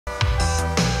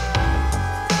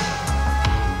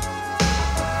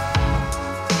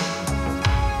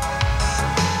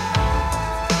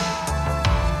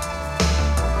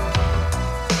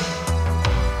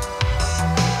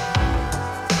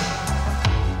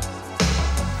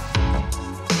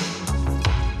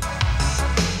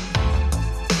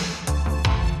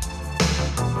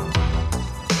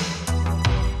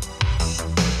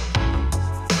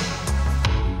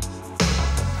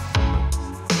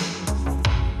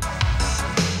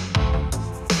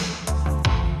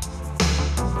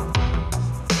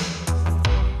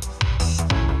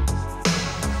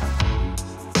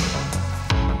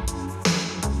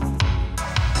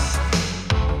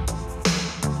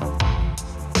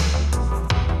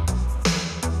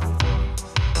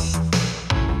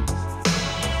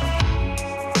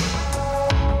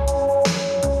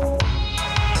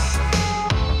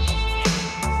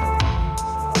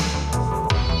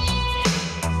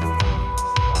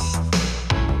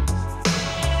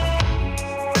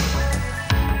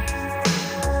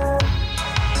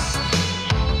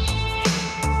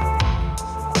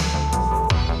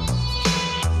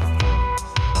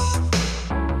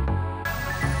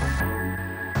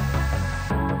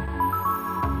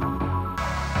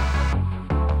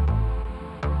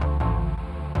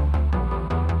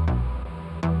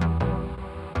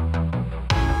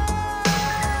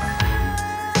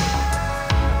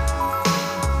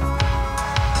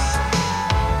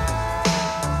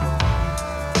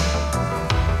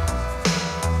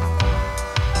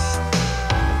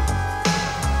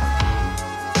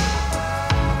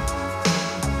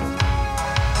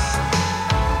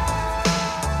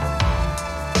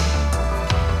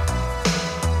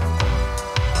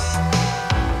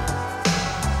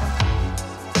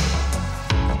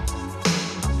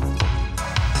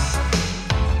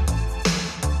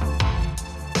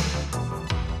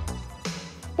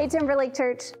Timberlake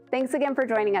Church, thanks again for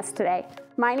joining us today.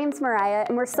 My name's Mariah,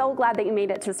 and we're so glad that you made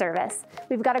it to service.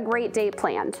 We've got a great day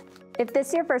planned. If this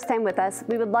is your first time with us,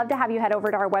 we would love to have you head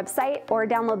over to our website or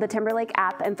download the Timberlake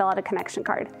app and fill out a connection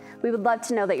card. We would love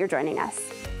to know that you're joining us.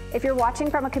 If you're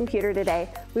watching from a computer today,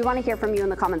 we want to hear from you in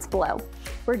the comments below.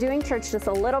 We're doing church just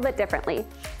a little bit differently,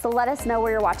 so let us know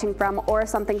where you're watching from or if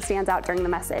something stands out during the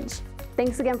message.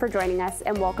 Thanks again for joining us,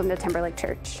 and welcome to Timberlake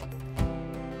Church.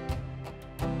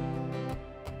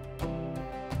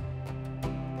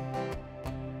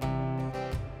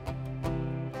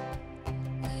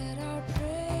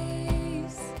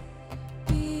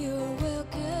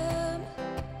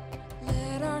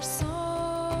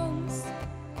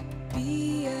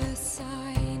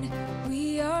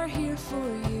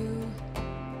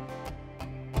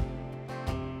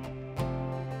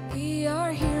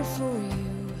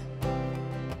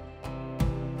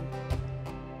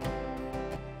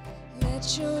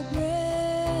 Let your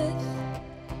breath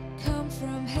come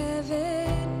from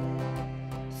heaven,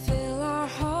 fill our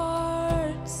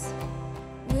hearts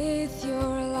with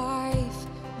your life.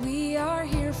 We are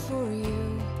here for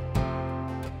you.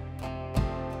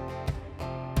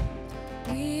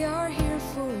 We are here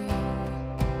for you.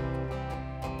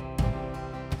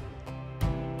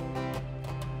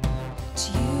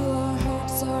 To you our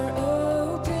hearts are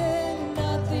open,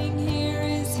 nothing here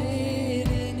is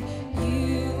hidden.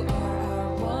 You are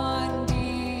our one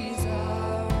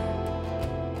desire.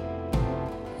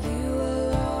 You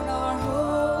alone are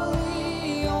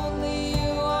holy, only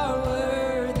you are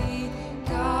worthy.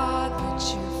 God, let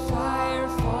your fire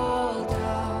fall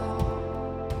down.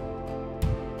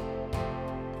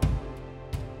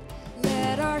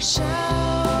 Let our shout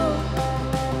holy.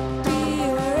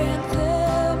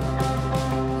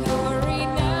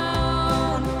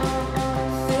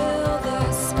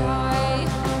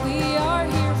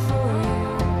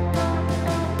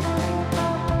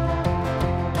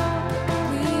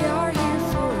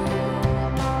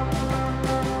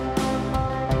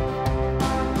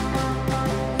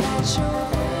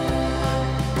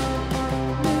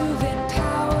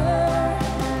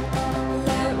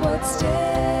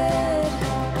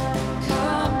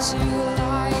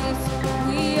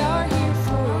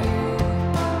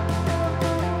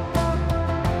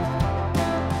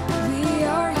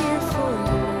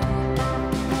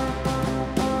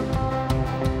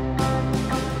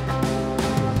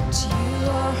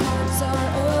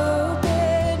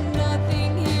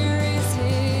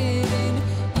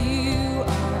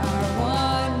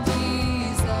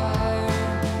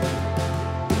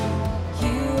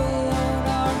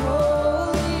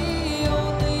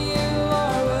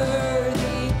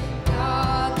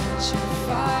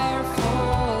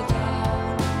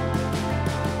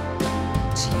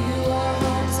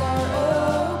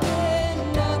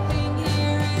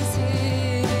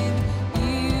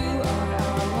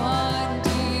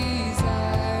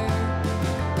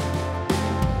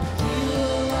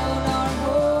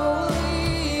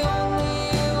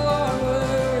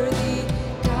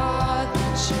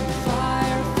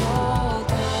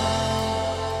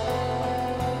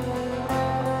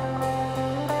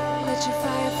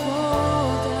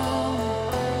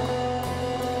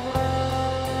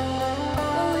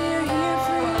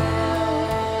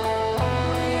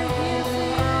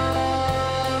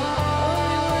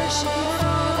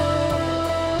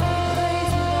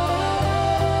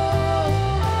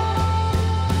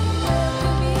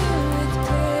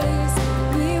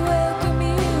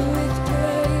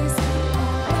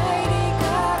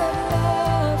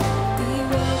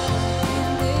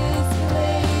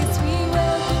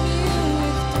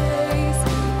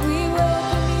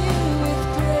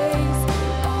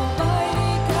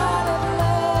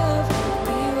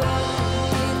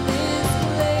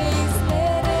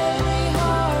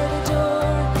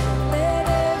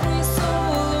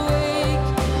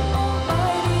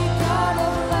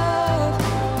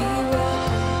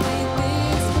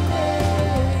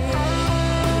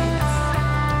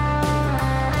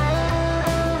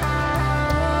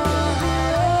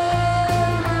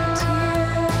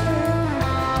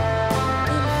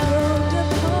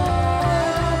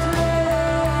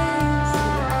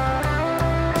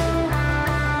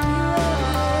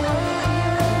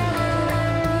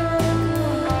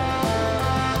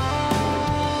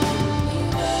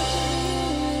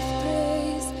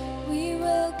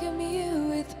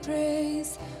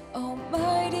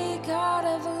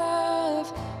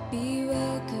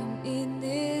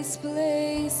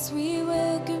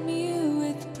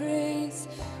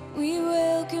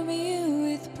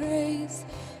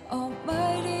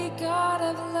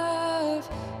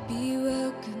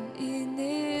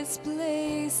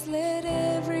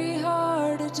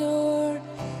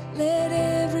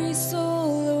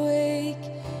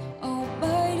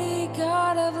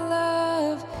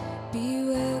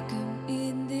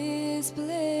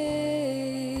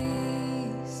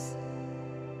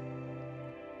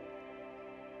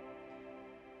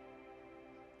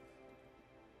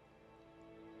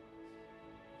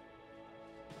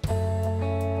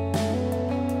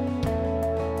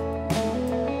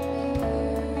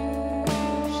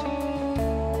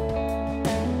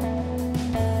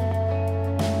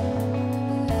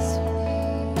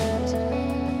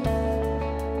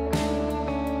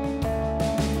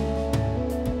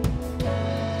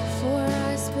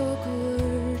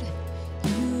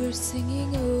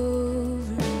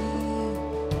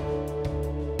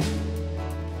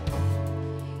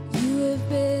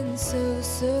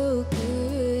 so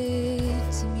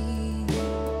good to me.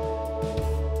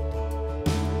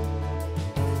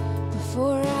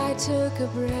 Before I took a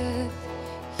breath,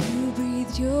 you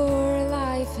breathed your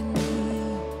life in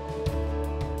me.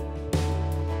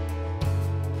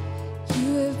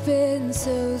 You have been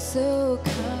so, so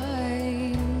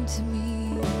kind to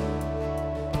me.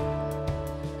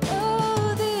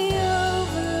 Oh, the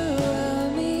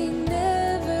overwhelming,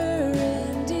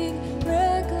 never-ending,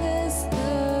 reckless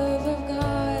love of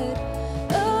God.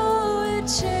 Oh, it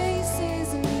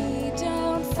chases me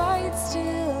down, fights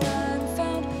till I'm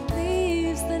found,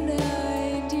 leaves the 99.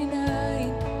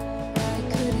 I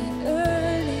couldn't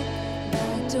earn it, and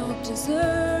I don't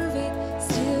deserve it.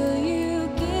 Still, you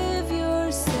give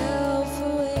yourself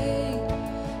away.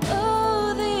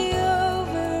 Oh, the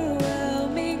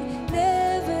overwhelming,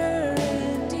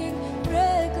 never-ending,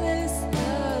 reckless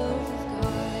love of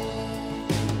God.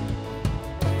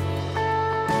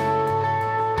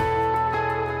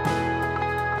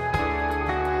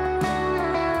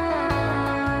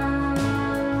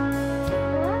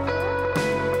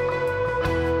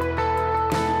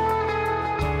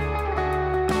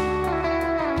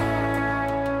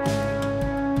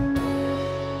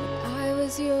 I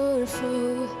was your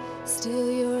foe,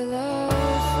 still your love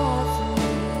fought for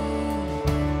me.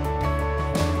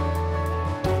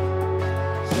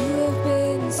 You have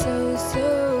been so, so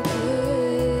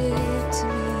good to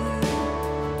me.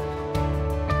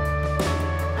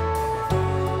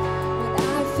 When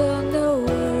I felt no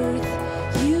worth,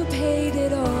 you paid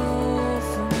it all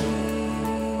for me.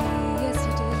 Yes,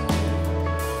 you did.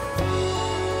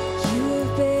 You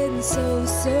have been so,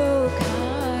 so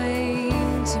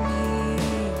kind to me.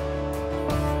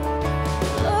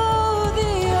 Oh,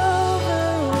 the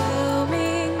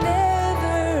overwhelming,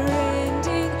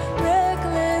 never-ending,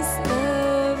 reckless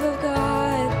love of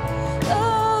God.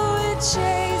 Oh, it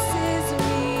chases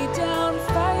me down,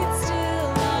 fights till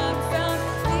I'm found,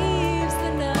 leaves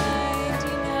the 99.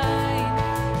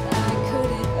 I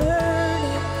couldn't earn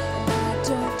it, and I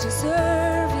don't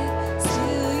deserve it.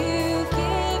 Still, you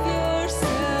give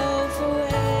yourself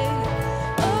away.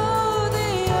 Oh,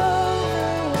 the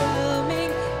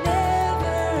overwhelming,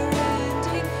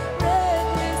 never-ending,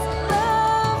 reckless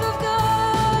love of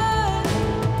God.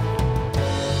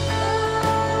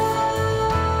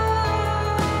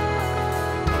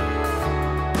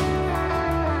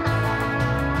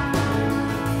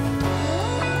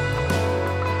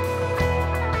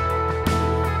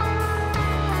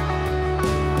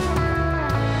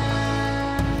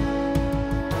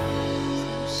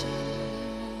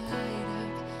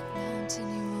 Mountain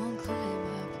you won't climb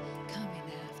up, coming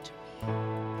after me.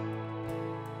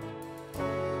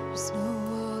 There's no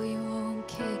wall you won't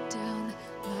kick down,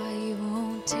 lie you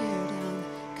won't tear down,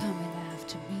 coming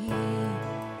after me.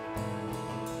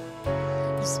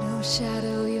 There's no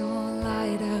shadow you won't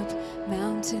light up,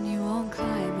 mountain you won't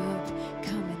climb up,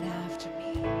 coming after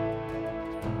me.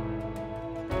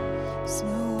 There's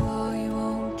no wall you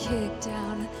won't kick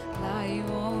down, lie you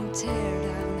won't tear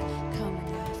down,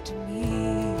 coming after me.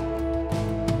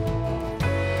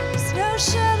 There's no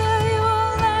shadow you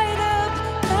won't light up,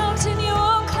 mountain you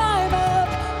won't climb up,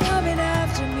 coming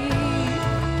after me.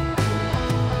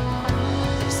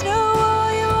 There's no wall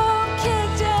you won't kick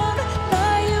down,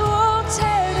 lie you won't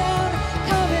tear down,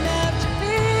 coming after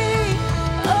me.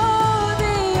 Oh,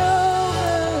 the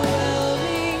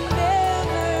overwhelming,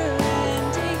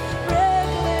 never-ending,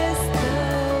 reckless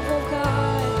love of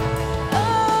God.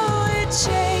 Oh, it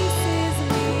chases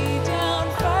me down,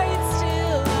 fights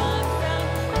till I'm found,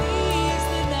 leaves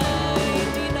the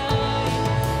 99.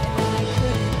 And I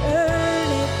couldn't earn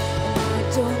it, and I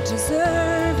don't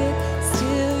deserve it.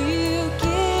 Still, you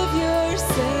give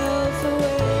yourself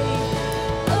away.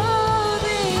 Oh,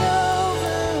 the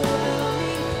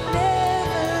overwhelming,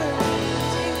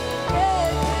 never-ending,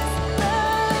 reckless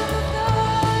love of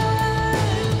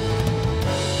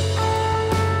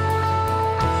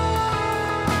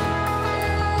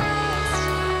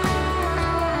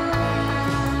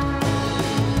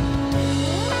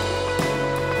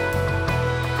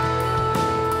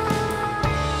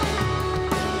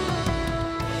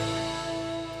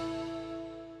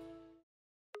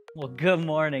Well, good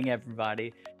morning,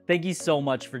 everybody. Thank you so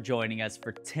much for joining us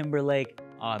for Timberlake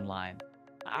Online.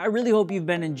 I really hope you've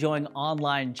been enjoying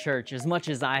online church as much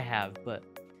as I have, but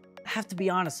I have to be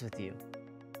honest with you.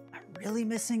 I'm really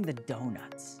missing the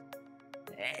donuts.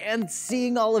 And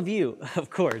seeing all of you, of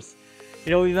course.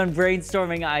 You know, we've been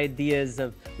brainstorming ideas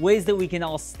of ways that we can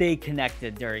all stay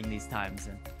connected during these times.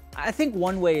 And I think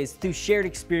one way is through shared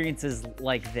experiences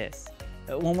like this,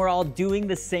 when we're all doing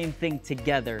the same thing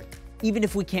together, even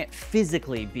if we can't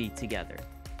physically be together.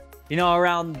 You know,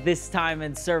 around this time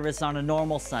in service on a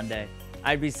normal Sunday,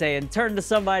 I'd be saying, turn to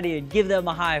somebody and give them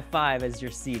a high five as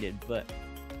you're seated, but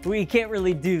we can't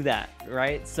really do that,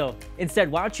 right? So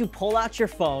instead, why don't you pull out your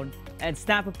phone and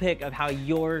snap a pic of how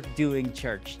you're doing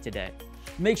church today.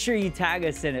 Make sure you tag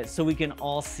us in it so we can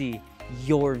all see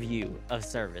your view of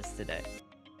service today.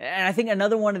 And I think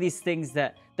another one of these things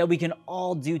that we can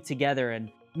all do together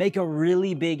and make a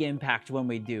really big impact when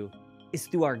we do is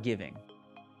through our giving.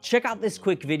 Check out this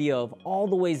quick video of all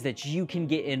the ways that you can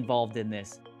get involved in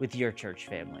this with your church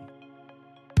family.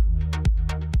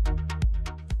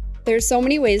 There's so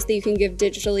many ways that you can give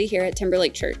digitally here at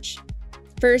Timberlake Church.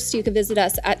 First, you can visit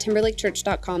us at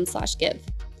timberlakechurch.com/give.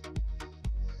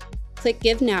 Click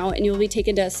Give Now and you will be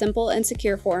taken to a simple and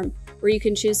secure form where you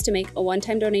can choose to make a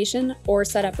one-time donation or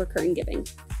set up recurring giving.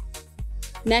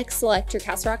 Next, select your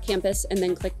Castle Rock campus and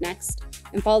then click Next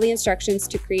and follow the instructions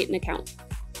to create an account.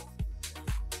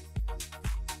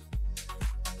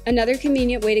 Another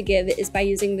convenient way to give is by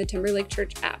using the Timberlake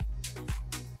Church app.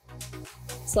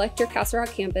 Select your Castle Rock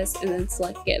campus and then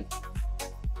select Give.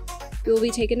 You will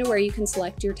be taken to where you can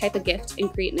select your type of gift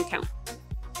and create an account.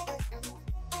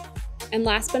 And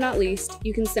last but not least,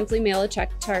 you can simply mail a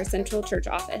check to our Central Church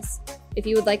office. If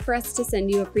you would like for us to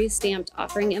send you a pre-stamped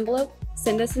offering envelope,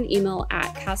 send us an email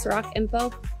at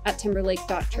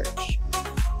castlerockinfo@timberlake.church.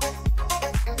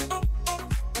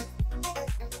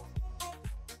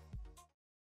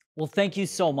 Well, thank you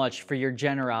so much for your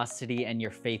generosity and your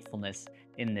faithfulness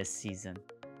in this season.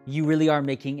 You really are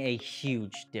making a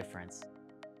huge difference.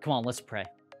 Come on, let's pray.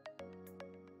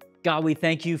 God, we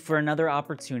thank you for another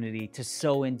opportunity to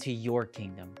sow into your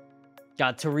kingdom.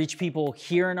 God, to reach people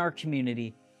here in our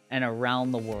community and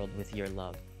around the world with your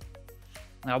love.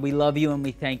 God, we love you and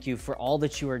we thank you for all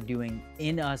that you are doing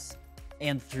in us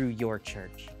and through your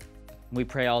church. We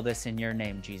pray all this in your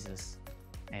name, Jesus.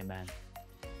 Amen.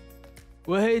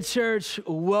 Well, hey, church,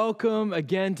 welcome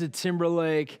again to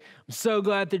Timberlake. I'm so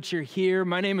glad that you're here.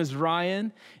 My name is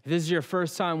Ryan. If this is your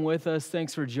first time with us,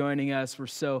 thanks for joining us. We're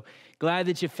so glad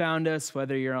that you found us,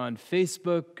 whether you're on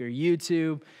Facebook or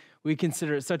YouTube. We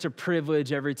consider it such a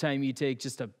privilege every time you take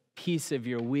just a piece of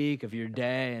your week, of your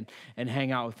day, and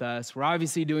hang out with us. We're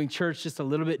obviously doing church just a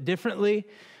little bit differently.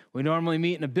 We normally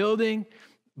meet in a building,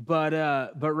 but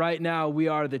right now we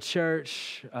are the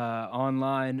church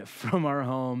online from our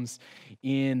homes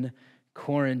in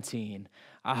quarantine.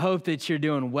 I hope that you're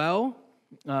doing well.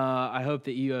 I hope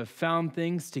that you have found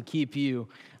things to keep you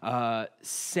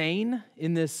sane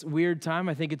in this weird time.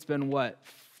 I think it's been,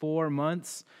 4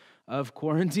 months of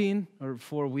quarantine, or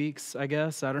 4 weeks, I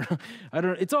guess. I don't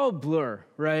know. It's all blur,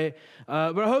 right?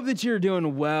 But I hope that you're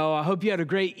doing well. I hope you had a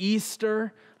great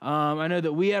Easter. I know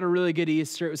that we had a really good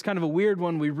Easter. It was kind of a weird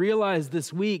one. We realized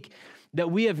this week that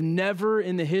we have never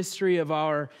in the history of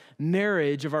our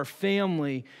marriage, of our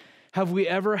family, have we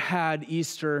ever had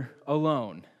Easter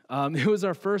alone. It was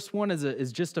our first one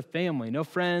as just a family. No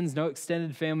friends, no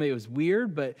extended family. It was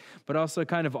weird, but also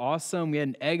kind of awesome. We had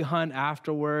an egg hunt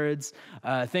afterwards.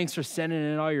 Thanks for sending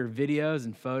in all your videos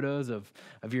and photos of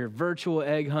your virtual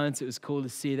egg hunts. It was cool to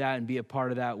see that and be a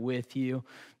part of that with you.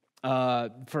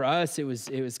 For us, it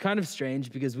was kind of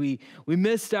strange because we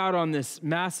missed out on this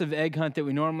massive egg hunt that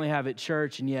we normally have at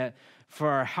church, and yet for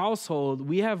our household,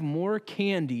 we have more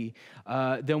candy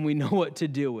than we know what to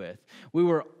do with. We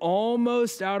were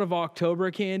almost out of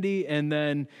October candy, and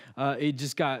then it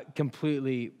just got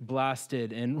completely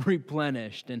blasted and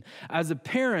replenished. And as a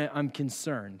parent, I'm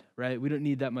concerned, right? We don't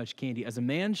need that much candy. As a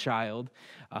man-child,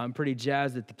 I'm pretty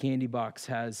jazzed that the candy box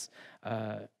has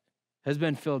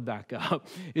been filled back up.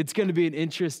 It's going to be an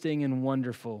interesting and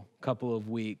wonderful couple of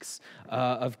weeks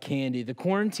of candy. The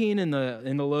quarantine and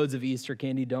the loads of Easter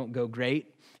candy don't go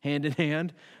great hand in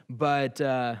hand, but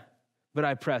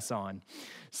I press on.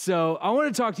 So I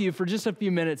want to talk to you for just a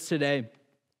few minutes today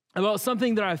about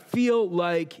something that I feel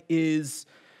like is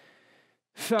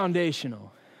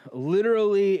foundational,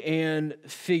 literally and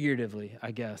figuratively,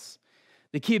 I guess.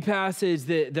 The key passage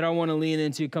that I want to lean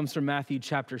into comes from Matthew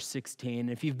chapter 16.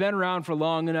 If you've been around for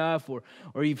long enough or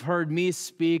you've heard me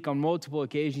speak on multiple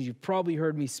occasions, you've probably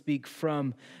heard me speak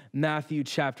from Matthew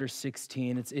chapter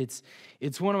 16.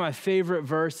 It's one of my favorite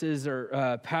verses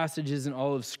or passages in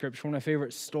all of Scripture, one of my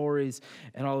favorite stories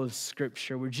in all of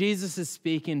Scripture, where Jesus is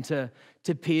speaking to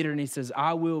Peter and he says,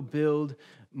 "I will build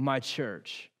my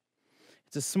church."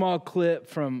 It's a small clip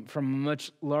from a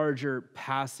much larger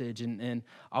passage, and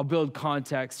I'll build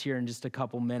context here in just a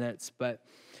couple minutes. But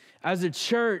as a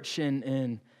church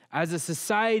and as a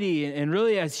society and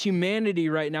really as humanity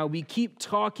right now, we keep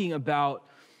talking about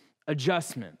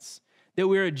adjustments. that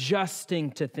we're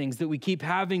adjusting to things, that we keep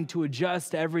having to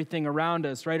adjust to everything around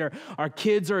us, right? Our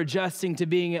kids are adjusting to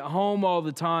being at home all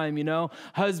the time, you know?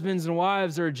 Husbands and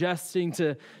wives are adjusting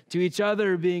to each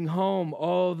other being home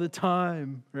all the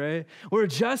time, right? We're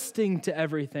adjusting to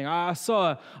everything. I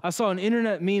saw an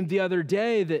internet meme the other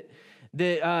day that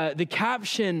the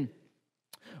caption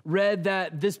read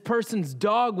that this person's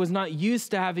dog was not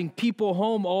used to having people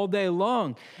home all day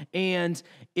long, and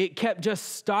it kept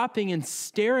just stopping and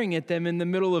staring at them in the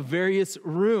middle of various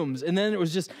rooms. And then it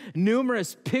was just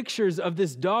numerous pictures of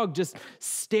this dog just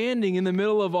standing in the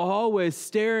middle of a hallway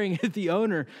staring at the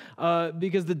owner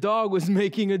because the dog was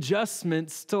making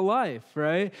adjustments to life,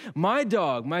 right? My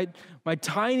dog, my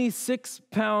tiny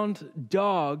 6-pound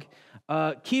dog,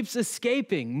 keeps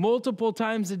escaping multiple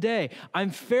times a day. I'm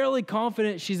fairly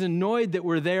confident she's annoyed that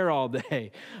we're there all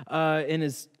day and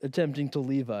is attempting to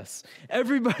leave us.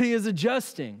 Everybody is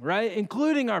adjusting, right?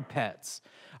 Including our pets.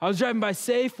 I was driving by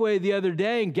Safeway the other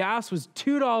day and gas was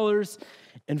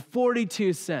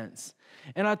 $2.42.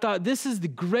 And I thought, this is the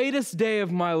greatest day of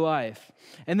my life.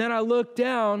 And then I looked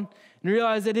down and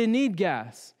realized I didn't need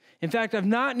gas. In fact, I've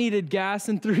not needed gas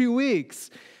in 3 weeks.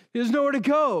 There's nowhere to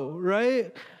go,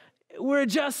 right? We're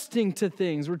adjusting to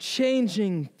things. We're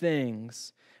changing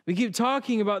things. We keep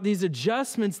talking about these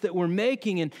adjustments that we're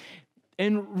making,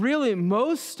 and really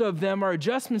most of them are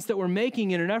adjustments that we're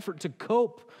making in an effort to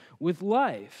cope with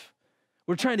life.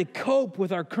 We're trying to cope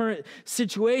with our current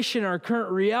situation, our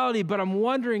current reality, but I'm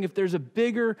wondering if there's a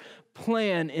bigger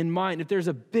plan in mind, if there's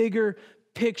a bigger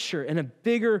picture and a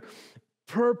bigger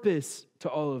purpose to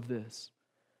all of this.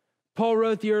 Paul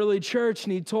wrote the early church,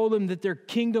 and he told them that their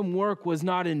kingdom work was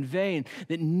not in vain,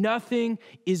 that nothing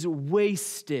is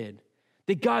wasted,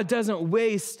 that God doesn't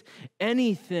waste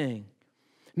anything.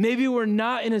 Maybe we're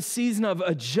not in a season of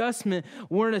adjustment,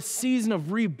 we're in a season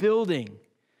of rebuilding,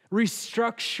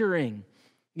 restructuring,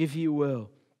 if you will.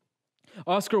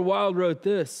 Oscar Wilde wrote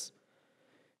this.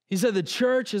 He said, the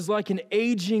church is like an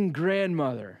aging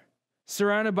grandmother,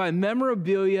 surrounded by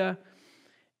memorabilia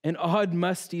and odd,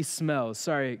 musty smells.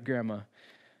 Sorry, Grandma.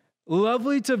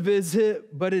 Lovely to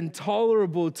visit, but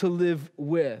intolerable to live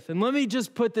with. And let me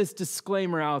just put this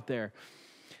disclaimer out there.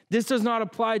 This does not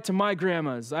apply to my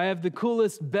grandmas. I have the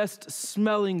coolest,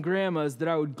 best-smelling grandmas that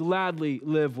I would gladly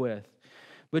live with.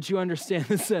 But you understand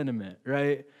the sentiment,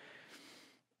 right?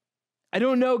 I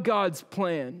don't know God's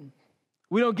plan.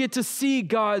 We don't get to see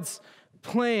God's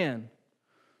plan.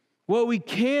 What we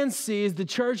can see is the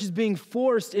church is being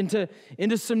forced into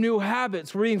some new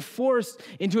habits. We're being forced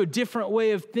into a different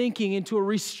way of thinking, into a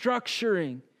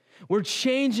restructuring. We're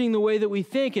changing the way that we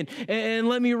think. And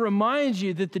let me remind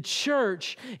you that the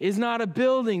church is not a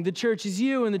building. The church is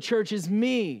you and the church is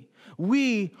me.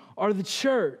 We are the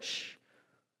church.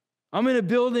 I'm in a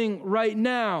building right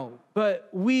now, but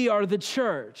we are the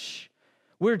church.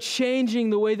 We're changing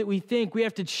the way that we think. We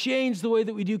have to change the way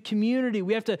that we do community.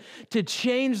 We have to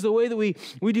change the way that we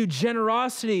do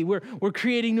generosity. We're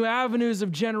creating new avenues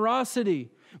of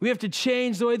generosity. We have to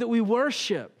change the way that we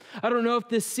worship. I don't know if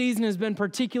this season has been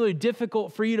particularly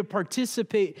difficult for you to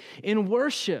participate in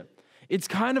worship. It's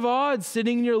kind of odd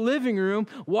sitting in your living room,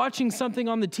 watching something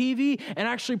on the TV, and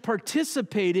actually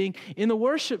participating in the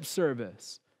worship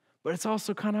service. But it's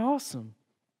also kind of awesome.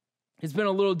 It's been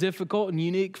a little difficult and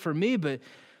unique for me, but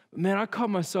man, I caught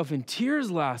myself in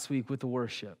tears last week with the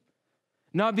worship.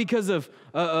 Not because of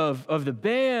the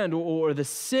band or the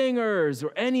singers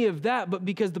or any of that, but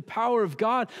because the power of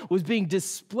God was being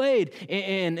displayed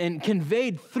and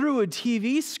conveyed through a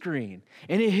TV screen.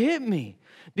 And it hit me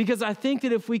because I think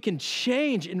that if we can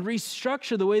change and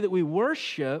restructure the way that we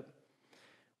worship,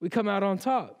 we come out on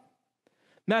top.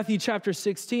 Matthew chapter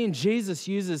 16, Jesus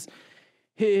uses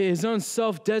his own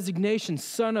self-designation,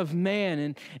 Son of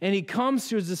Man. And he comes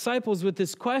to his disciples with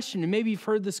this question, and maybe you've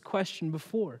heard this question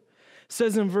before. It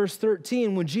says in verse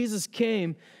 13, when Jesus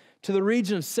came to the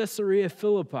region of Caesarea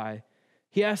Philippi,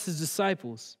 he asked his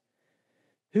disciples,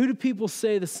 who do people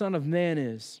say the Son of Man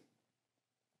is?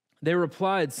 They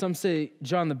replied, some say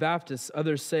John the Baptist,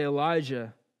 others say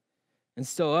Elijah, and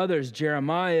still others,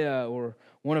 Jeremiah or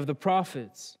one of the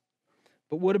prophets.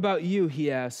 But what about you,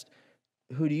 he asked,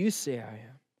 who do you say I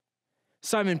am?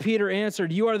 Simon Peter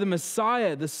answered, you are the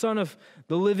Messiah, the Son of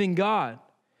the living God.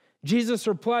 Jesus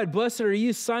replied, blessed are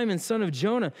you, Simon, son of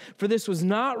Jonah, for this was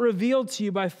not revealed to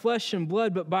you by flesh and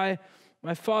blood, but by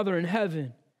my Father in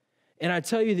heaven. And I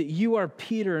tell you that you are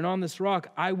Peter, and on this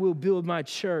rock I will build my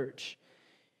church,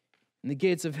 and the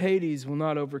gates of Hades will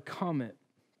not overcome it.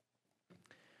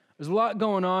 There's a lot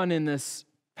going on in this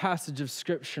passage of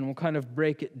Scripture, and we'll kind of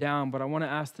break it down, but I want to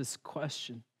ask this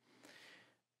question.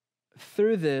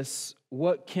 Through this,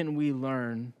 what can we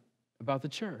learn about the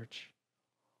church.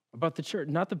 About the church,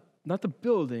 not the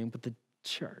building, but the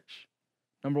church.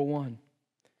 Number one,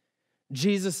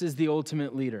 Jesus is the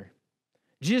ultimate leader.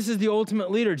 Jesus is the ultimate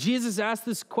leader. Jesus asked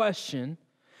this question.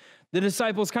 The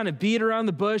disciples kind of beat around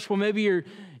the bush. Well, maybe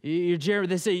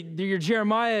they say, you're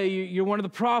Jeremiah, you're one of the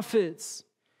prophets.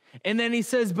 And then he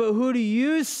says, but who do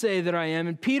you say that I am?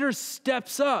 And Peter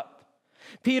steps up.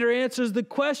 Peter answers the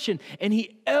question, and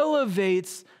he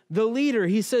elevates the leader.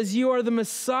 He says, you are the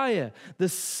Messiah, the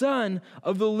Son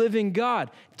of the living God.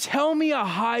 Tell me a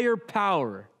higher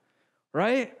power,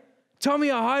 right? Tell me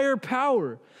a higher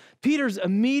power. Peter's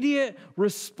immediate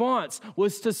response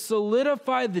was to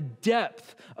solidify the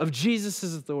depth of Jesus'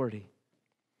 authority.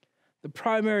 The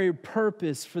primary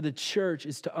purpose for the church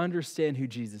is to understand who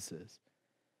Jesus is.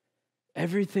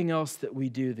 Everything else that we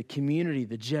do, the community,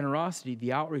 the generosity,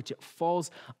 the outreach, it falls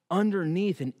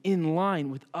underneath and in line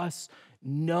with us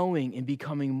knowing and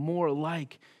becoming more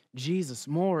like Jesus,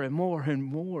 more and more and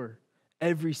more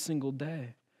every single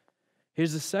day.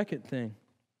 Here's the second thing.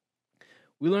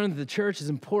 We learn that the church is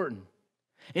important.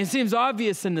 And it seems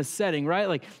obvious in this setting,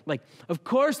 right? Like, of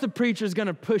course the preacher is going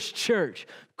to push church.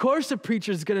 Of course the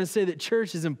preacher is going to say that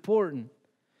church is important.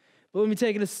 But let me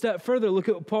take it a step further. Look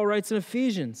at what Paul writes in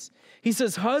Ephesians. He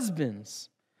says, husbands,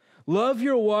 love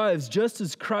your wives just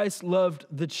as Christ loved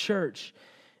the church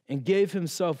and gave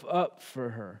himself up for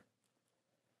her.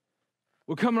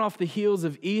 We're coming off the heels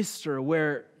of Easter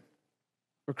where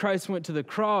Christ went to the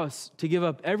cross to give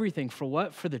up everything. For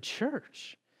what? For the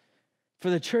church. For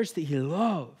the church that he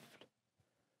loved.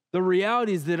 The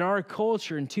reality is that in our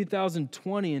culture in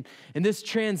 2020, and this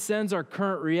transcends our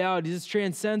current reality, this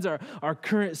transcends our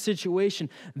current situation,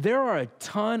 there are a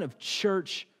ton of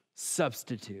church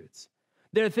substitutes.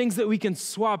 There are things that we can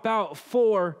swap out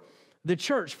for the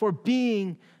church, for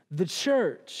being the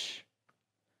church.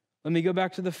 Let me go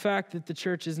back to the fact that the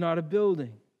church is not a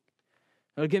building.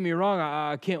 Don't get me wrong,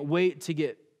 I can't wait to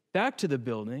get back to the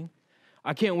building.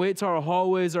 I can't wait till our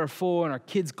hallways are full and our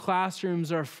kids'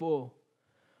 classrooms are full.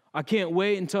 I can't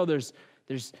wait until there's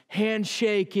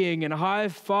handshaking and high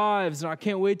fives, and I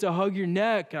can't wait to hug your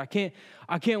neck. I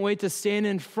can't wait to stand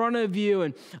in front of you.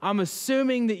 And I'm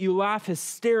assuming that you laugh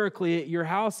hysterically at your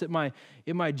house at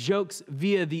my jokes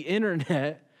via the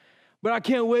internet. But I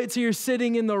can't wait till you're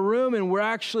sitting in the room and we're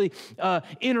actually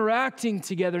interacting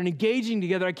together and engaging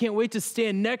together. I can't wait to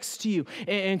stand next to you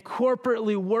and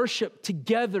corporately worship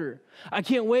together. I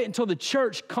can't wait until the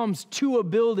church comes to a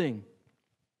building.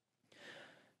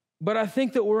 But I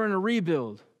think that we're in a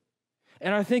rebuild.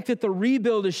 And I think that the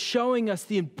rebuild is showing us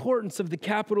the importance of the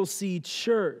capital C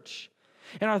church.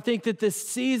 And I think that this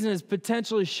season is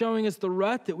potentially showing us the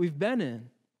rut that we've been in.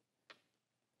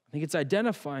 I think it's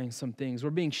identifying some things. We're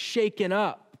being shaken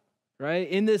up, right?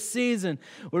 In this season,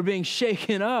 we're being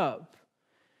shaken up.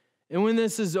 And when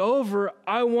this is over,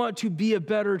 I want to be a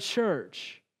better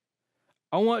church.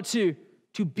 I want to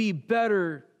be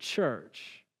better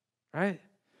church, right?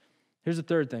 Here's the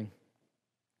third thing.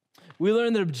 We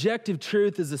learn that objective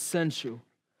truth is essential.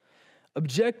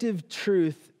 Objective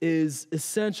truth is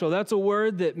essential. That's a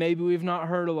word that maybe we've not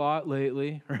heard a lot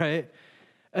lately, right?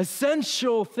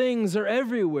 Essential things are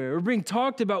everywhere. We're being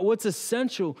talked about what's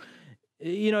essential, at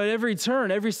every turn,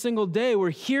 every single day.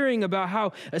 We're hearing about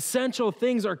how essential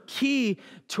things are key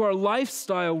to our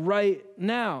lifestyle right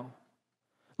now.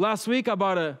 Last week, I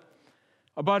bought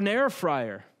an air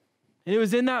fryer. And it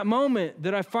was in that moment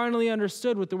that I finally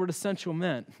understood what the word essential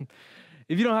meant.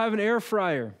 If you don't have an air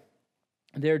fryer,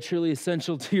 they're truly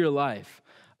essential to your life.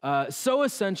 So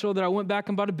essential that I went back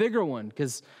and bought a bigger one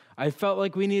because I felt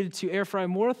like we needed to air fry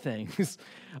more things.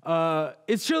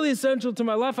 It's truly essential to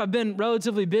my life. I've been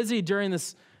relatively busy during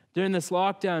this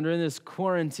lockdown, during this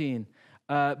quarantine.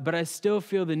 But I still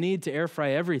feel the need to air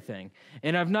fry everything.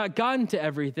 And I've not gotten to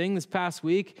everything. This past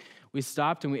week, we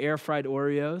stopped and we air fried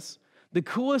Oreos. The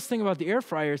coolest thing about the air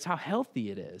fryer is how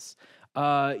healthy it is.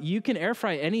 You can air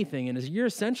fry anything, and you're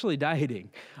essentially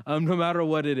dieting, no matter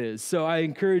what it is. So I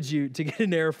encourage you to get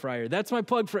an air fryer. That's my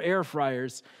plug for air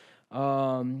fryers.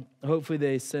 Hopefully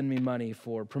they send me money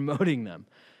for promoting them.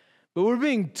 But we're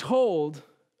being told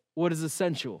what is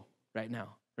essential right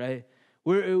now, right?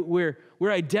 We're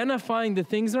identifying the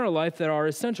things in our life that are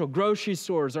essential. Grocery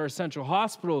stores are essential.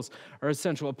 Hospitals are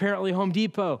essential. Apparently Home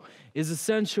Depot is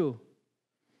essential.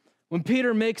 When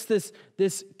Peter makes this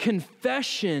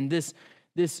confession, this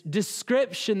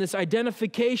description, this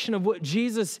identification of what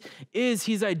Jesus is,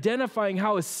 he's identifying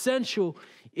how essential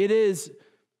it is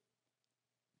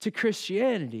to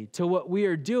Christianity, to what we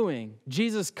are doing.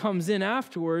 Jesus comes in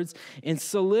afterwards and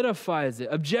solidifies it.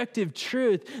 Objective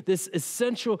truth, this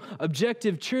essential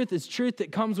objective truth is truth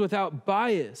that comes without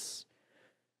bias.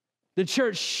 The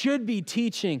church should be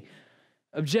teaching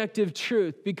objective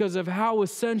truth because of how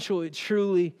essential it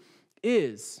truly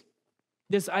is.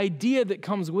 This idea that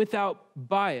comes without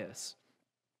bias.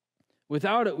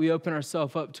 Without it, we open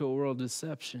ourselves up to a world of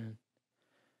deception.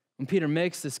 When Peter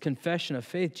makes this confession of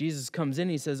faith, Jesus comes in,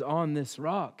 he says, on this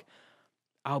rock,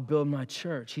 I'll build my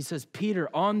church. He says, Peter,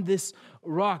 on this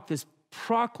rock, this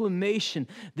proclamation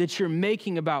that you're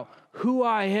making about who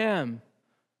I am,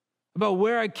 about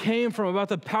where I came from, about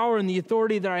the power and the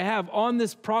authority that I have, on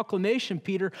this proclamation,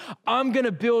 Peter, I'm going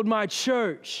to build my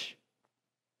church.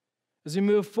 As we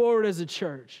move forward as a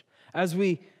church, as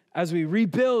we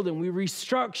rebuild and we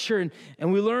restructure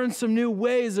and we learn some new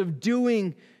ways of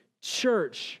doing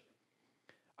church,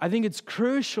 I think it's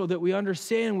crucial that we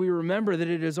understand, we remember that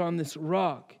it is on this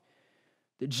rock,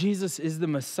 that Jesus is the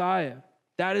Messiah.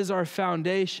 That is our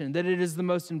foundation, that it is the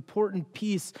most important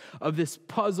piece of this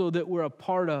puzzle that we're a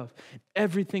part of.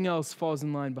 Everything else falls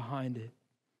in line behind it.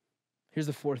 Here's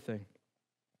the fourth thing.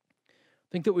 I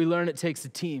think that we learn it takes a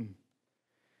team.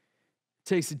 It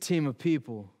takes a team of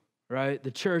people, right?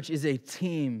 The church is a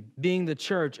team. Being the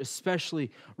church, especially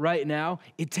right now,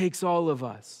 it takes all of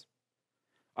us.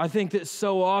 I think that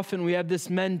so often we have this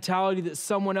mentality that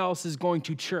someone else is going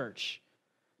to church.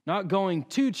 Not going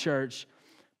to church,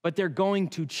 but they're going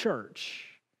to church.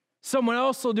 Someone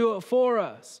else will do it for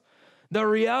us. The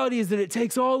reality is that it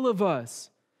takes all of us.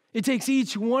 It takes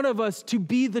each one of us to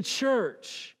be the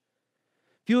church.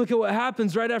 If you look at what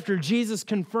happens right after Jesus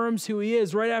confirms who he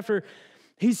is, right after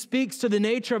he speaks to the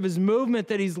nature of his movement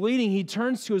that he's leading, he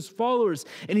turns to his followers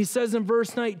and he says in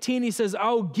verse 19, he says,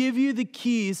 I'll give you the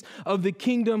keys of the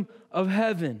kingdom of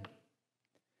heaven.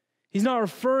 He's not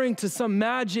referring to some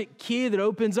magic key that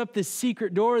opens up this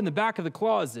secret door in the back of the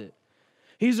closet.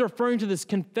 He's referring to this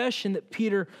confession that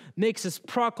Peter makes, this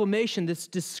proclamation, this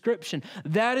description.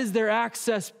 That is their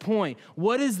access point.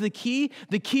 What is the key?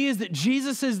 The key is that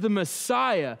Jesus is the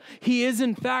Messiah. He is,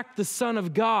 in fact, the Son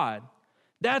of God.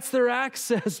 That's their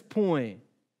access point.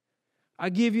 I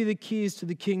give you the keys to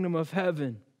the kingdom of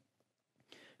heaven.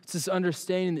 It's this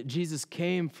understanding that Jesus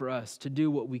came for us to do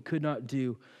what we could not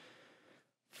do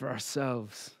for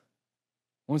ourselves.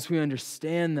 Once we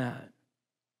understand that,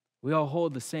 we all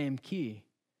hold the same key.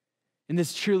 And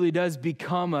this truly does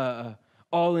become a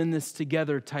all in this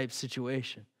together type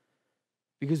situation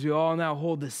because we all now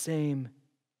hold the same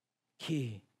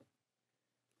key.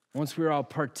 Once we're all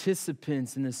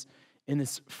participants in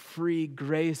this free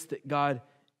grace that God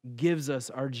gives us,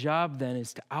 our job then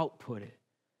is to output it,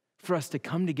 for us to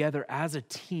come together as a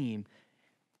team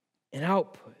and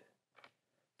output.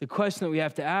 The question that we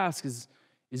have to ask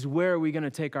is where are we going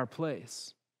to take our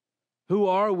place? Who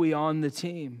are we on the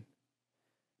team?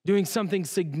 Doing something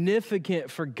significant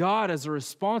for God as a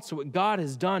response to what God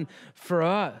has done for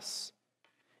us.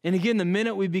 And again, the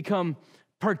minute we become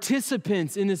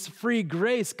participants in this free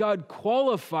grace, God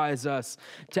qualifies us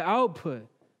to output.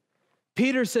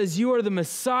 Peter says, you are the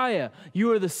Messiah.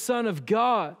 You are the Son of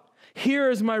God. Here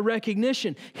is my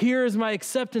recognition. Here is my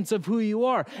acceptance of who you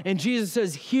are. And Jesus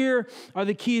says, here are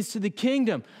the keys to the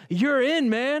kingdom. You're in,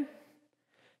 man.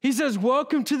 He says,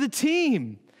 welcome to the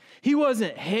team. He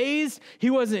wasn't hazed.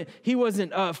 He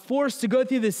wasn't forced to go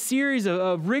through this series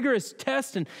of rigorous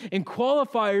tests and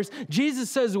qualifiers.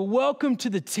 Jesus says, welcome to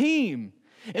the team.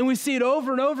 And we see it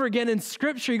over and over again in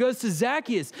Scripture. He goes to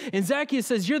Zacchaeus, and Zacchaeus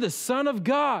says, you're the Son of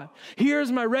God.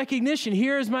 Here's my recognition.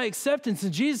 Here's my acceptance.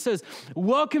 And Jesus says,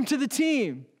 welcome to the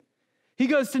team. He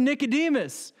goes to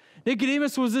Nicodemus.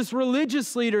 Nicodemus was this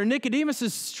religious leader. Nicodemus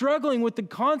is struggling with the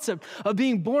concept of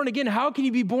being born again. How can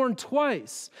you be born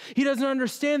twice? He doesn't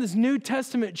understand this New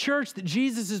Testament church that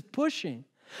Jesus is pushing.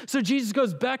 So Jesus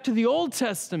goes back to the Old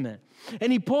Testament.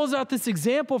 And he pulls out this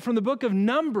example from the book of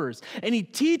Numbers, and he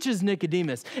teaches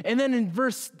Nicodemus. And then in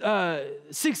verse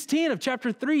 16 of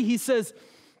chapter 3, he says,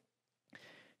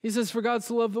 for God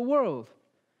so loved the world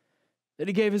that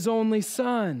he gave his only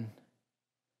Son.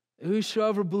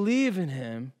 Whosoever believe in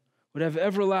him would have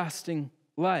everlasting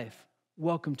life.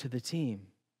 Welcome to the team.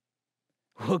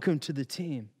 Welcome to the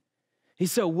team. He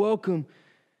said, welcome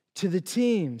to the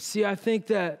team. See, I think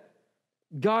that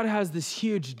God has this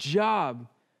huge job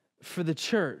for the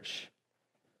church.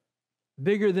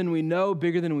 Bigger than we know,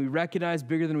 bigger than we recognize,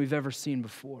 bigger than we've ever seen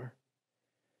before.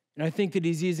 And I think that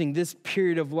he's using this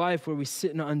period of life where we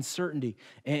sit in uncertainty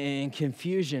and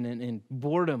confusion and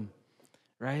boredom,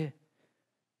 right?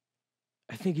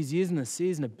 I think he's using the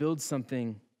season to build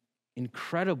something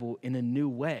incredible in a new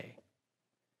way.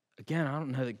 Again, I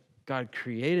don't know that God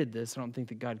created this. I don't think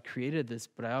that God created this,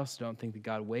 but I also don't think that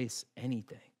God wastes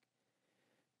anything.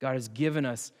 God has given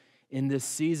us in this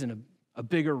season a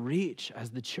bigger reach as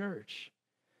the church.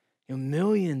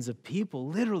 Millions of people,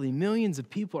 literally millions of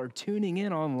people are tuning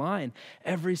in online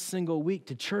every single week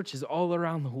to churches all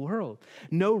around the world.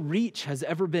 No reach has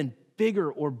ever been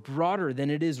bigger or broader than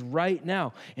it is right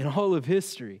now in all of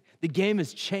history. The game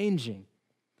is changing.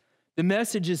 The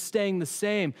message is staying the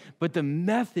same, but the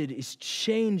method is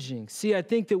changing. See, I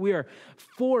think that we are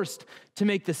forced to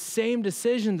make the same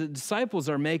decision that disciples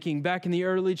are making back in the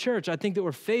early church. I think that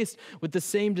we're faced with the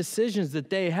same decisions that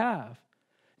they have.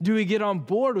 Do we get on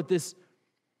board with this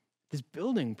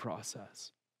building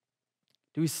process?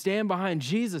 Do we stand behind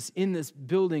Jesus in this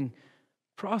building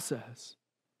process?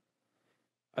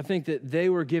 I think that they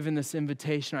were given this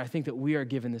invitation. I think that we are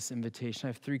given this invitation. I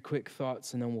have 3 quick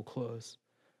thoughts and then we'll close.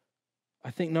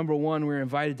 I think number 1, we're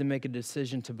invited to make a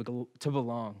decision to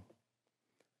belong.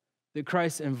 That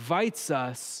Christ invites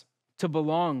us to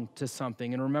belong to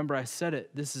something. And remember, I said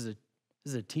it, this is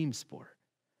a team sport.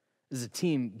 This is a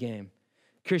team game.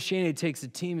 Christianity takes a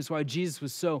team. It's why Jesus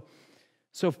was so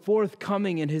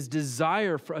forthcoming in his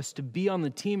desire for us to be on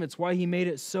the team. It's why he made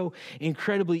it so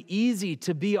incredibly easy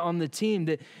to be on the team,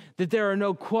 that there are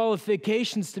no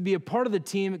qualifications to be a part of the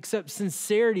team except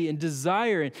sincerity and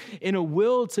desire and a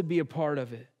will to be a part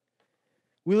of it.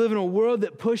 We live in a world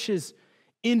that pushes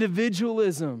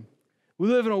individualism. We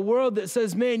live in a world that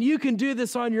says, man, you can do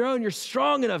this on your own. You're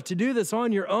strong enough to do this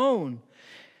on your own.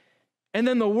 And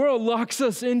then the world locks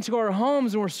us into our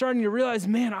homes and we're starting to realize,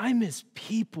 man, I miss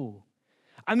people.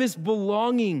 I miss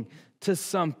belonging to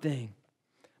something.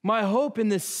 My hope in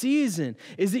this season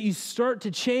is that you start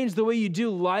to change the way you do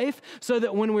life so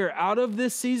that when we're out of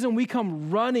this season, we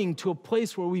come running to a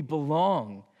place where we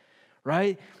belong,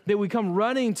 right? That we come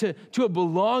running to a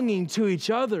belonging to each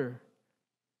other.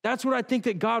 That's what I think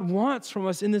that God wants from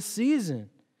us in this season.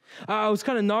 I was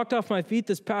kind of knocked off my feet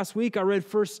this past week. I read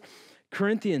 1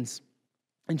 Corinthians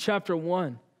in chapter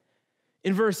 1.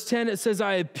 In verse 10, it says,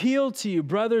 I appeal to you,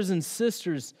 brothers and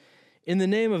sisters, in the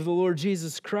name of the Lord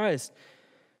Jesus Christ,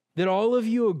 that all of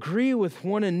you agree with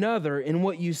one another in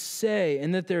what you say,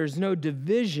 and that there is no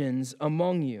divisions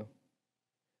among you,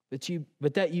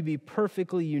 but that you be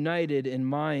perfectly united in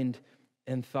mind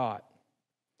and thought.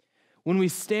 When we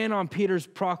stand on Peter's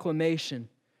proclamation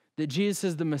that Jesus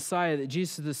is the Messiah, that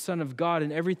Jesus is the Son of God,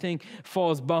 and everything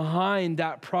falls behind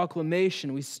that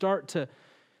proclamation, we start to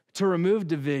remove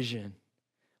division.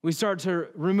 We start to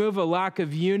remove a lack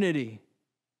of unity.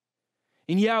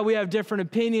 And yeah, we have different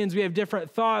opinions, we have different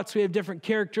thoughts, we have different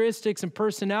characteristics and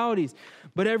personalities,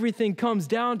 but everything comes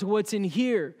down to what's in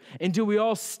here. And do we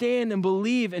all stand and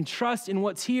believe and trust in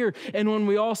what's here? And when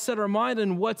we all set our mind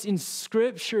on what's in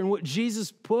Scripture and what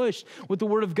Jesus pushed, what the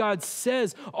Word of God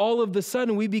says, all of a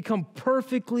sudden we become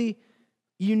perfectly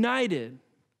united.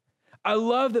 I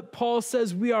love that Paul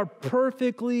says we are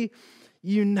perfectly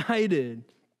united.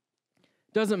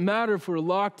 Doesn't matter if we're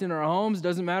locked in our homes.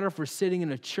 Doesn't matter if we're sitting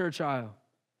in a church aisle.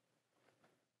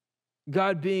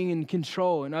 God being in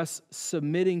control and us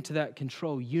submitting to that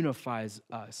control unifies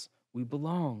us. We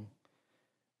belong.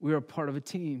 We are a part of a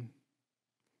team.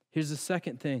 Here's the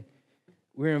second thing.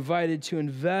 We're invited to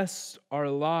invest our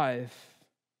life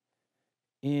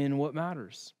in what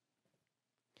matters.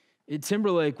 At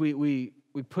Timberlake, we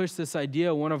push this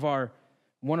idea. One of our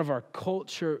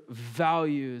culture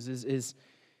values is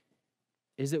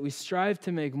that we strive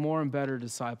to make more and better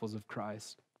disciples of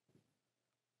Christ.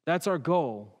 That's our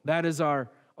goal. That is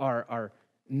our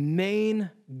main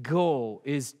goal,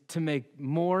 is to make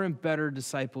more and better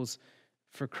disciples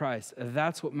for Christ.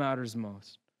 That's what matters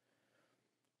most.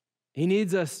 He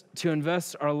needs us to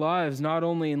invest our lives not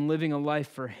only in living a life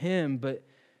for Him, but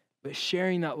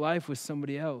sharing that life with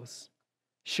somebody else.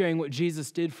 Sharing what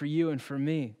Jesus did for you and for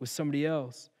me with somebody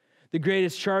else. The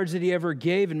greatest charge that He ever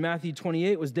gave in Matthew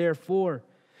 28 was, therefore,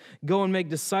 go and make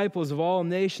disciples of all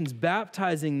nations,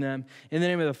 baptizing them in the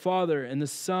name of the Father and the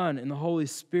Son and the Holy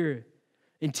Spirit,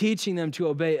 and teaching them to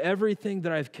obey everything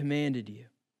that I've commanded you.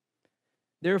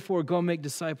 Therefore, go and make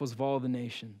disciples of all the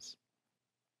nations.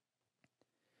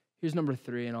 Here's number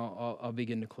 3, and I'll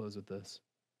begin to close with this.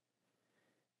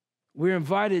 We're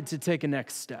invited to take a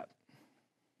next step.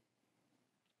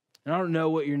 And I don't know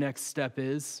what your next step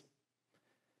is.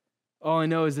 All I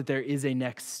know is that there is a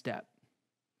next step,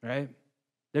 right?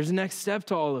 There's a next step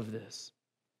to all of this.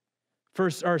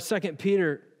 2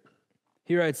 Peter,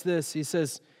 he writes this. He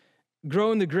says,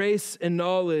 grow in the grace and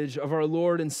knowledge of our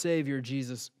Lord and Savior,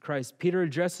 Jesus Christ. Peter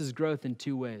addresses growth in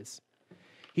 2 ways.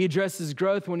 He addresses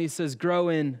growth when he says grow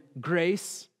in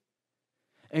grace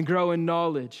and grow in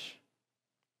knowledge.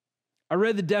 I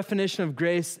read the definition of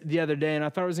grace the other day, and I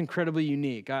thought it was incredibly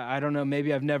unique. I don't know,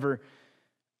 maybe I've never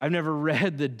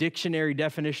read the dictionary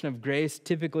definition of grace.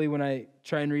 Typically, when I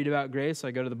try and read about grace,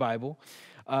 I go to the Bible.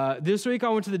 This week I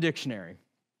went to the dictionary.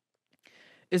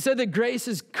 It said that grace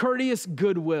is courteous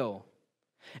goodwill.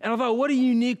 And I thought, what a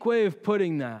unique way of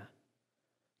putting that.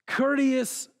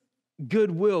 Courteous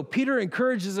goodwill. Peter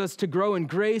encourages us to grow in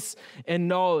grace and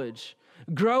knowledge.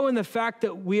 Grow in the fact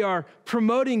that we are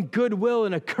promoting goodwill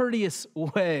in a courteous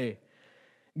way.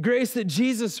 Grace that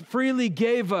Jesus freely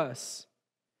gave us.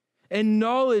 And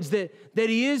knowledge that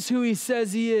he is who he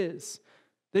says he is.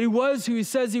 That he was who he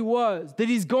says he was. That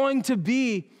he's going to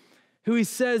be who he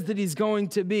says that he's going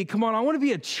to be. Come on, I want to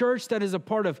be a church that is a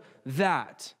part of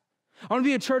that. I want to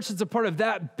be a church that's a part of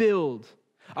that build.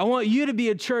 I want you to be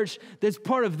a church that's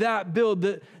part of that build.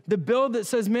 The build that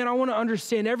says, man, I want to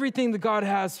understand everything that God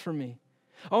has for me.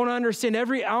 I want to understand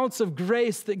every ounce of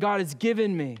grace that God has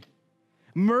given me.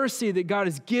 Mercy that God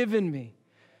has given me.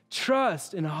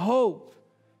 Trust and hope.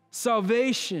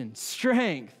 Salvation,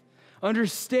 strength,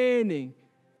 understanding,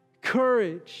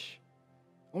 courage.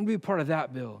 I want to be a part of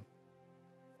that build.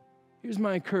 Here's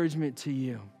my encouragement to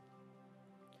you.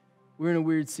 We're in a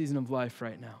weird season of life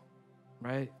right now,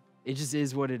 right? It just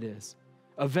is what it is.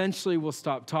 Eventually, we'll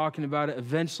stop talking about it.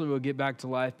 Eventually, we'll get back to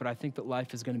life, but I think that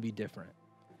life is going to be different.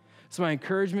 So my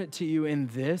encouragement to you in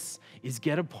this is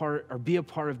get a part or be a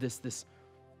part of this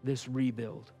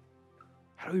rebuild.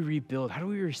 How do we rebuild? How do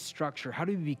we restructure? How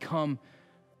do we become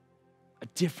a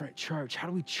different church? How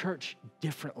do we church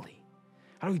differently?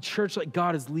 How do we church like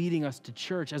God is leading us to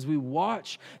church? As we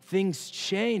watch things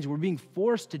change, we're being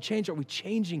forced to change. Are we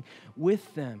changing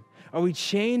with them? Are we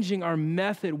changing our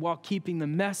method while keeping the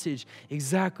message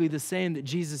exactly the same, that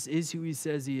Jesus is who he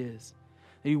says he is,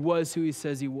 that he was who he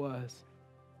says he was,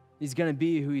 he's going to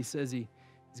be who he says he's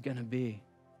going to be?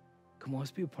 Come on,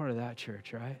 let's be a part of that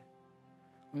church, right?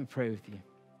 Let me pray with you.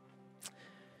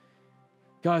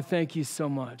 God, thank you so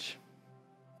much.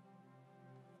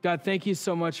 God, thank you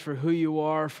so much for who you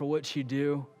are, for what you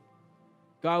do.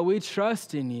 God, we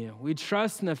trust in you. We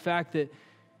trust in the fact that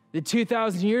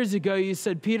 2,000 years ago, you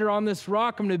said, Peter, on this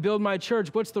rock, I'm going to build my church.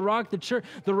 What's the rock? The church.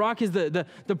 The rock is the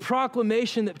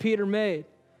proclamation that Peter made.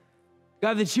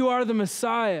 God, that you are the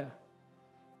Messiah.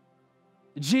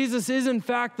 Jesus is, in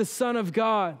fact, the Son of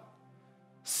God,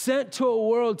 sent to a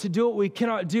world to do what we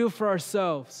cannot do for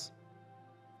ourselves.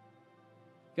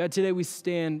 God, today we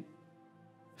stand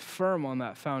firm on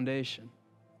that foundation.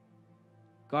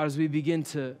 God, as we begin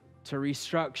to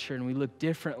restructure and we look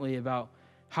differently about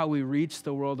how we reach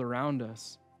the world around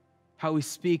us, how we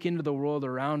speak into the world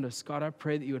around us, God, I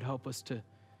pray that you would help us to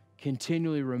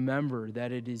continually remember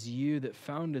that it is you that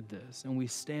founded this and we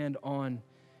stand on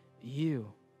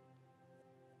you.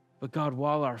 But God,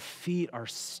 while our feet are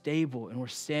stable and we're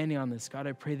standing on this, God,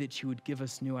 I pray that you would give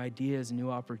us new ideas and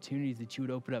new opportunities, that you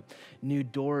would open up new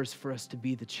doors for us to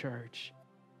be the church.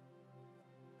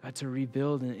 God, to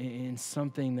rebuild in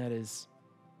something that is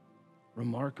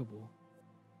remarkable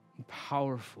and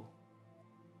powerful.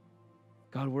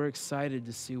 God, we're excited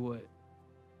to see what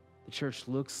the church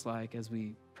looks like as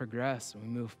we progress and we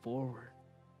move forward.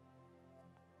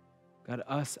 God,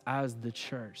 us as the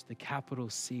church, the capital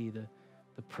C, the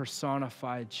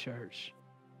personified church.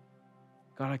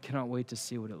 God, I cannot wait to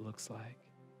see what it looks like.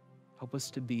 Help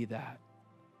us to be that.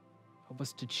 Help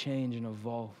us to change and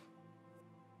evolve.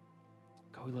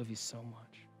 God, we love you so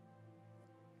much.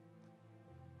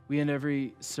 We end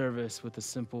every service with a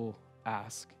simple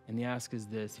ask, and the ask is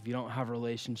this: if you don't have a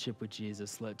relationship with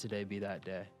Jesus, let today be that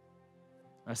day.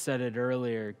 I said it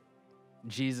earlier,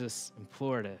 Jesus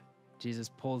implored it. Jesus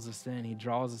pulls us in, he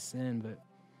draws us in, but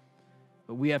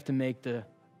we have to make the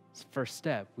first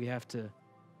step. We have to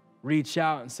reach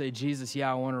out and say, Jesus, yeah,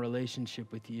 I want a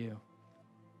relationship with you.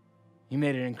 You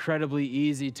made it incredibly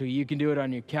easy to, you can do it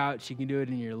on your couch, you can do it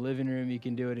in your living room, you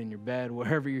can do it in your bed,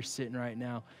 wherever you're sitting right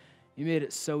now. You made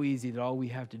it so easy that all we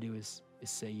have to do is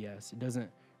say yes. It doesn't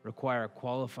require a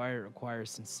qualifier, it requires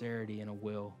sincerity and a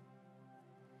will.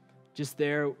 Just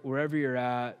there, wherever you're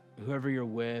at, whoever you're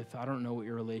with, I don't know what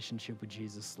your relationship with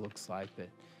Jesus looks like, but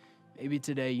maybe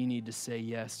today you need to say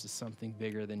yes to something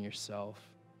bigger than yourself.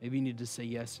 Maybe you need to say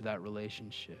yes to that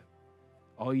relationship.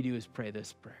 All you do is pray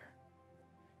this prayer.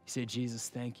 You say, Jesus,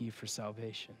 thank you for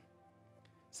salvation.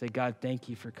 Say, God, thank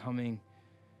you for coming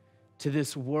to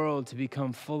this world to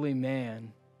become fully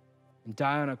man and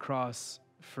die on a cross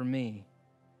for me,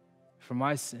 for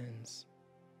my sins,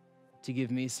 to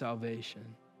give me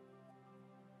salvation.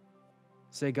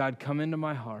 Say, God, come into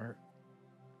my heart.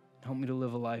 Help me to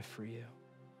live a life for you.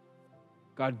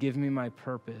 God, give me my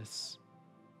purpose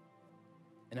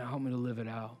and help me to live it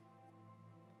out.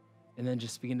 And then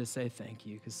just begin to say thank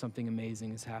you, because something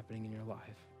amazing is happening in your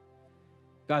life.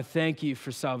 God, thank you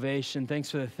for salvation.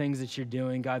 Thanks for the things that you're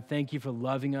doing. God, thank you for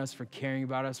loving us, for caring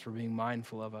about us, for being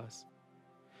mindful of us.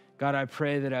 God, I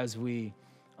pray that as we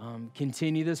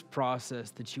continue this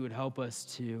process, that you would help us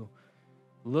to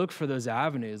look for those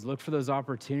avenues, look for those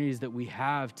opportunities that we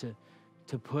have to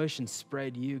push and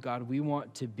spread you. God, we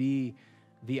want to be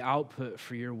the output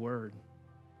for your word.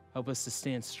 Help us to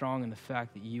stand strong in the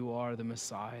fact that you are the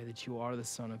Messiah, that you are the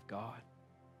Son of God.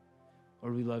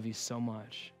 Lord, we love you so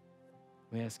much.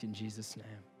 We ask in Jesus' name.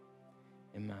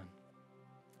 Amen.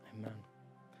 Amen.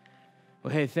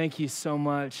 Well, hey, thank you so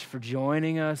much for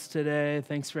joining us today.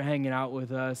 Thanks for hanging out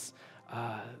with us.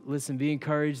 Listen, be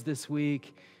encouraged this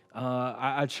week.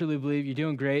 I truly believe you're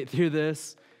doing great through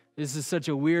this. This is such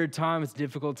a weird time. It's a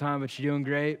difficult time, but you're doing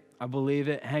great. I believe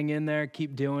it. Hang in there.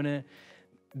 Keep doing it.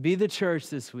 Be the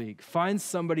church this week. Find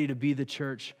somebody to be the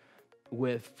church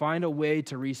with. Find a way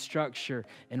to restructure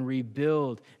and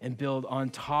rebuild and build on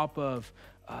top of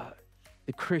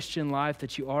the Christian life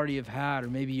that you already have had, or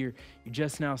maybe you're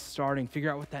just now starting.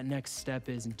 Figure out what that next step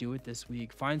is and do it this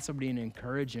week. Find somebody and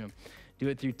encourage them. Do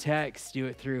it through text, do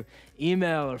it through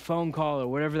email or phone call or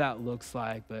whatever that looks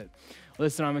like. But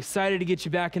listen, I'm excited to get you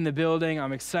back in the building.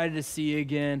 I'm excited to see you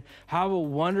again. Have a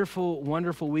wonderful,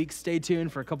 wonderful week. Stay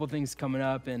tuned for a couple things coming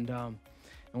up, and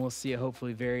we'll see you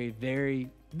hopefully very, very,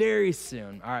 very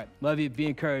soon. All right, love you. Be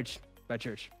encouraged. Bye,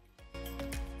 church.